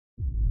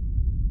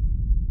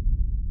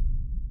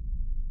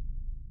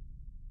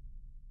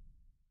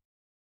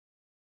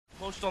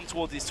pushed on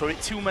towards this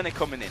turret. 2 men are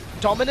coming in.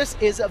 Dominus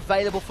is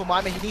available for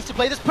Mimer. He needs to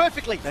play this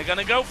perfectly. They're going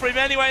to go for him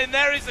anyway, and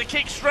there is the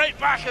kick straight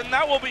back, and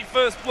that will be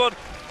first blood.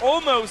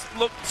 Almost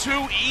looked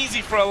too easy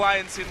for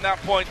Alliance in that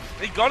point.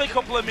 They got a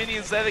couple of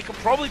minions there. They can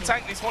probably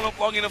tank this one up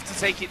long enough to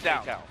take it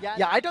down.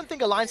 Yeah, I don't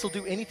think Alliance will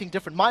do anything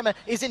different. Mimer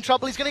is in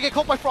trouble. He's going to get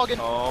caught by Froggen.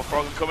 Oh,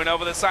 Froggen coming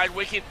over the side.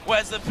 Wickd,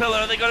 where's the pillar?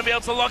 Are they going to be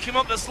able to lock him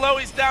up? The slow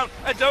is down.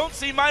 I don't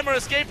see Mimer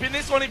escaping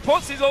this one. He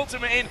puts his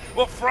ultimate in,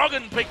 but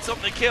Froggen picks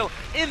up the kill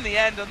in the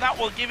end, and that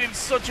will give him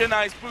such a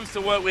nice boost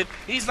to work with.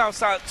 He's now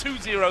sat at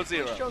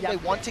 2-0-0. Yeah, they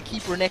want to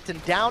keep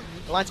Renekton down.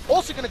 Alliance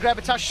also going to grab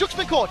a touch. Shook's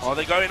been caught. Oh,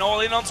 they're going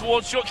all in on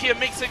towards Shook here.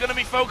 Migxa going to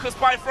be focused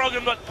by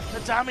Froggen, but the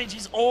damage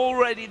is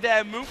already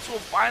there. Moopz will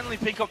finally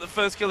pick up the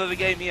first kill of the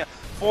game here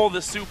for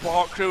the Super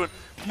Hot crew, and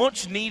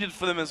much needed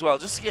for them as well,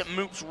 just to get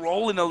Moopz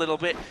rolling a little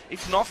bit,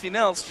 if nothing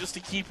else, just to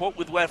keep up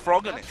with where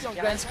Froggen is. On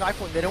Grand Sky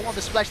Point, they don't want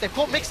the splash. They've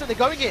caught Migxa, they're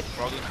going in.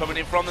 Froggen coming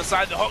in from the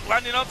side, the hook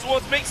landing on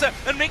towards Migxa,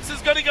 and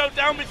Mixa's going to go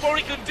down before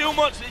he can do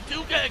much. They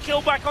do get a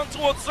kill back on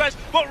towards Thresh,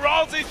 but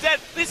MrRalleZ is dead.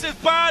 This is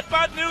bad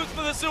news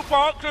for the Super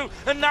Hot crew,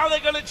 and now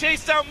they're going to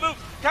chase down Moopz.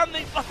 Can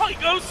they? Oh, he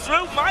goes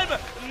through Mimer.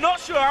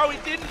 Not sure how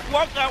he didn't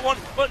block that one,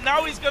 but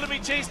now he's going to be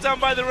chased down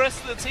by the rest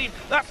of the team.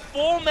 That's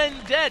 4 men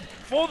dead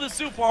for the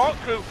Super Hot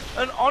crew,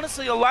 and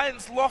honestly,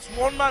 Alliance lost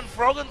 1 man.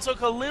 Froggen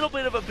took a little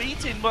bit of a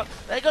beating, but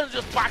they're going to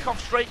just back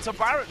off straight to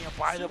Baron. He'll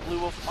buy the blue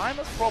buff.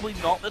 Mimer's probably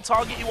not the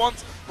target he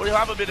wants, but he'll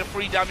have a bit of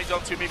free damage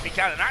onto him if he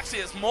can, and actually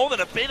it's more than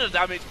a bit of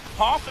damage.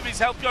 Half of his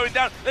health going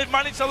down. They've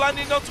managed to land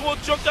in on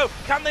towards Chuck though.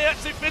 Can they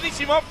actually finish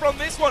him off from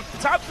this one?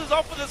 Tabzz is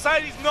off to the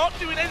side. He's not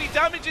doing any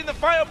damage in the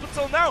fight up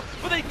until now,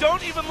 but they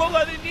don't even look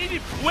like they need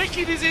him.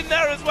 Wickd is in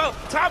there as well.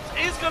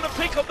 Tabzz is going to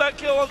pick up that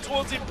kill on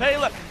towards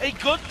Impaler. A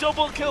good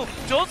double kill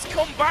does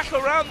come back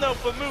around though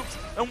for Moopz.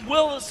 And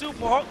will the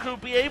Super Hot crew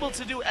be able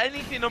to do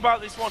anything about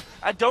this one?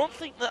 I don't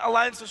think that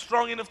Alliance are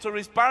strong enough to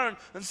risk Baron,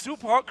 and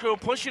Super Hot crew are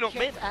pushing up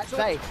mid.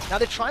 Now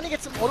they're trying to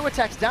get some auto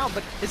attacks down,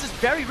 but this is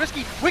very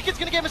risky. Wickd's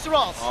going to get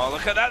MrRalleZ. Oh,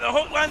 look at that. The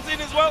hook lands in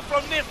as well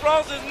from Nyph.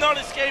 MrRalleZ is not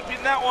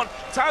escaping that one.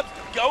 Tabzz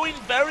going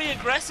very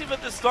aggressive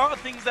at the start of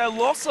things there.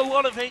 Lost a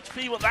lot of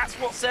HP, but that's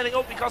what's setting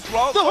up because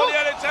MrRalleZ only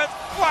had a chance.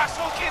 Flash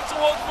hook in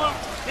towards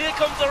Moopz. Here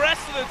comes the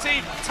rest of the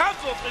team.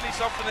 Tabzz will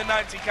finish off with a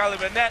 90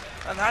 caliber net,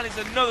 and that is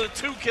another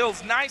 2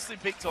 kills nicely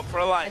picked up for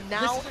Alliance. And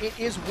now it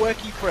is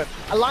working for him.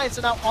 Alliance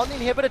are now on the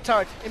inhibitor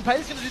turret.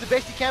 Impaler's going to do the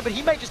best he can, but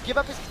he may just give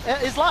up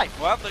his life.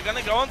 Well, they're going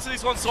to go on to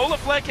this one. Solar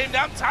Flare came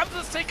down. Tabzz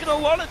has taken a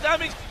lot of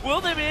damage.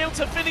 Will they be able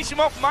to finish him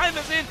off?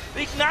 Mimer's in.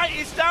 The Ignite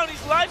is down.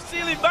 His life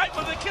stealing back,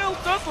 but the kill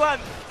does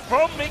land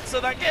from Migxa.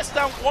 That gets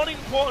down one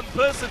important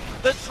person.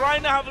 They're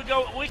trying to have a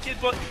go at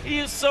Wickd, but he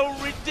is so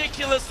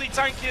ridiculously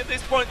tanky at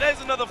this point.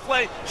 There's another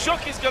flame.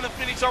 Shook is going to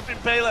finish off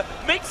Impaler.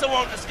 Migxa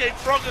won't escape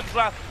Froggen's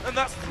wrath, and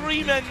that's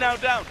 3 men now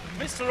down.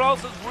 MrRalleZ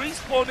has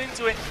respawned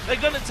into it. They're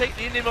going to take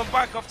the Indian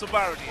back off to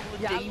Baron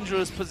in a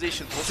dangerous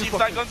position. We'll see if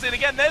that comes in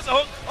again. There's a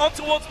hook on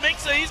towards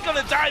Migxa. He's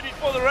going to die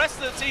before the rest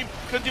of the team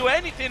can do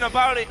anything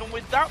about it, and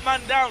with that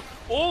man down,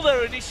 all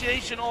their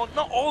initiation, or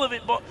not all of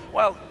it, but,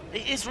 well,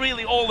 it is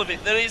really all of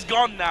it. That is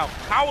gone now.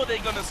 How are they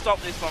going to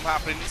stop this from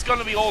happening? It's going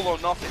to be all or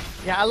nothing.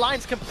 Yeah,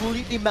 Alliance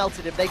completely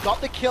melted him. They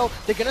got the kill.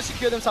 They're going to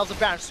secure themselves a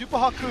Baron. Super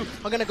Hot crew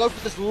are going to go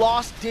for this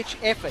last-ditch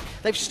effort.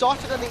 They've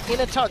started on the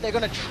inner turret. They're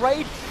going to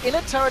trade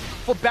inner turret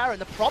for Baron.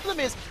 The problem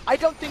is, I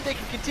don't think they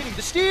can continue.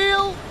 The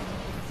steal?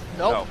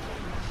 No.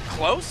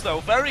 Close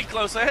though, very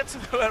close. I had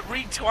to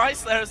read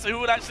twice there as to who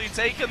would actually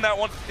taken that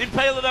one.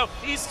 Impaler though,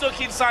 he's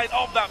stuck inside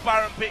of that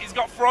Baron pit. He's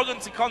got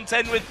Froggen to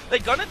contend with. They're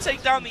going to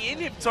take down the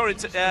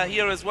inhibitor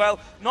here as well.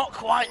 Not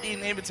quite the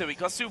inhibitor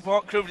because Super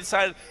Hot crew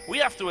decided we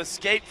have to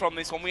escape from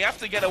this one. We have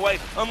to get away.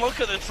 And look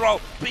at the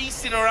troll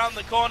beasting around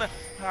the corner.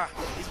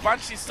 His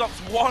Banshee stops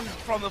 1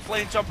 from the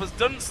Flame Choppers,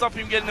 doesn't stop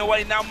him getting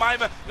away. Now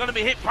Mimer going to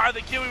be hit by the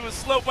Q. He was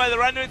slowed by the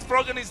randomites.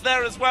 Froggen is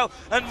there as well,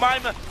 and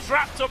Mimer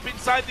trapped up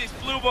inside this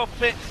blue buff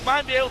pit.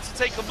 Might be able to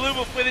take a blue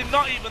buff with him,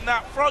 not even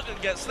that.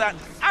 Froggen gets that,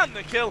 and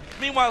the kill.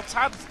 Meanwhile,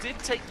 Tabzz did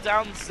take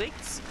down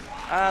Ziggs.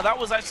 That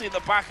was actually at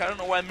the back. I don't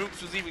know where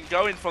Moopz was even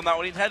going from that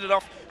one. He'd headed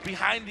off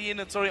behind the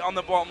inner turret on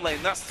the bottom lane.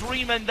 That's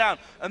 3 men down.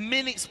 A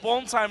minute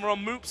spawn timer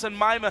on Moopz and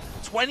Mimer.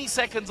 20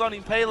 seconds on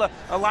Impaler.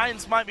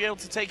 Alliance might be able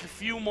to take a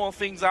few more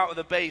things out of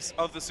the base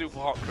of the Super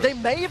Hot crew. They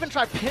may even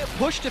try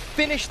push to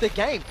finish the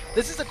game.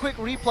 This is a quick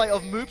replay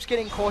of Moopz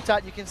getting caught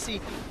out. You can see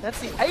that's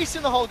the ace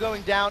in the hole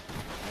going down.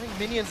 I think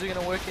minions are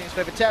going to work in his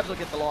favor. Tabzz will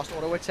get the last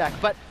auto attack.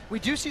 But we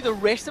do see the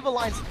rest of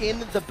Alliance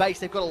in the base.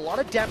 They've got a lot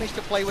of damage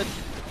to play with.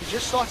 He's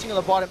just starting on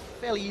the bottom.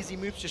 Fairly easy.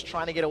 Moopz just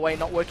trying to get away,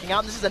 not working out.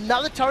 And this is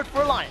another turret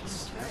for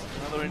Alliance.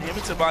 Another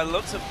inhibitor by the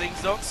looks of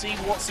things. Don't see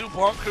what Super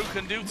Hot crew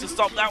can do to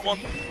stop that one.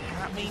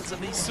 that means that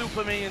these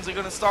super minions are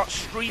going to start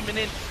streaming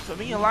in. For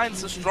me,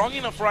 Alliance are strong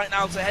enough right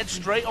now to head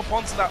straight up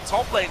onto that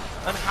top lane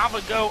and have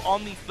a go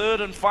on the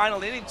third and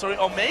final inning turret,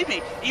 or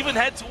maybe even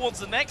head towards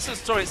the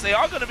Nexus turrets. They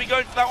are going to be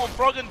going for that one.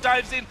 Froggen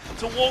dives in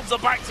towards the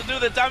back to do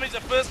the damage.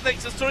 The first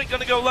Nexus turret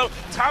going to go low.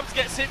 Tabzz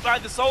gets hit by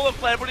the solo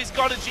player, but he's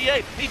got a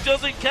GA. He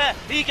doesn't care.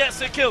 He gets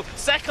a kill.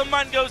 Second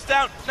man goes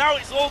down. Now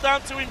it's all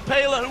down to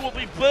Impaler, who will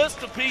be burst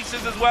to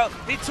pieces as well.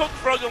 He took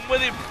Froggen with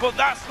him, but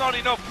that's not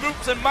enough.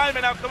 Moopz and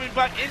Mimer now coming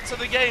back into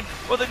the game,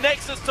 but the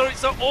Nexus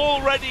turrets are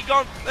already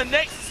gone. The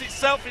Nexus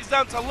itself is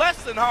down to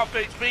less than half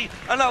HP,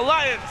 and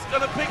Alliance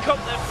going to pick up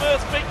their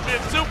first victory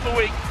of Super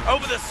Week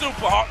over the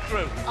Super Hot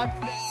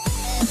Crew.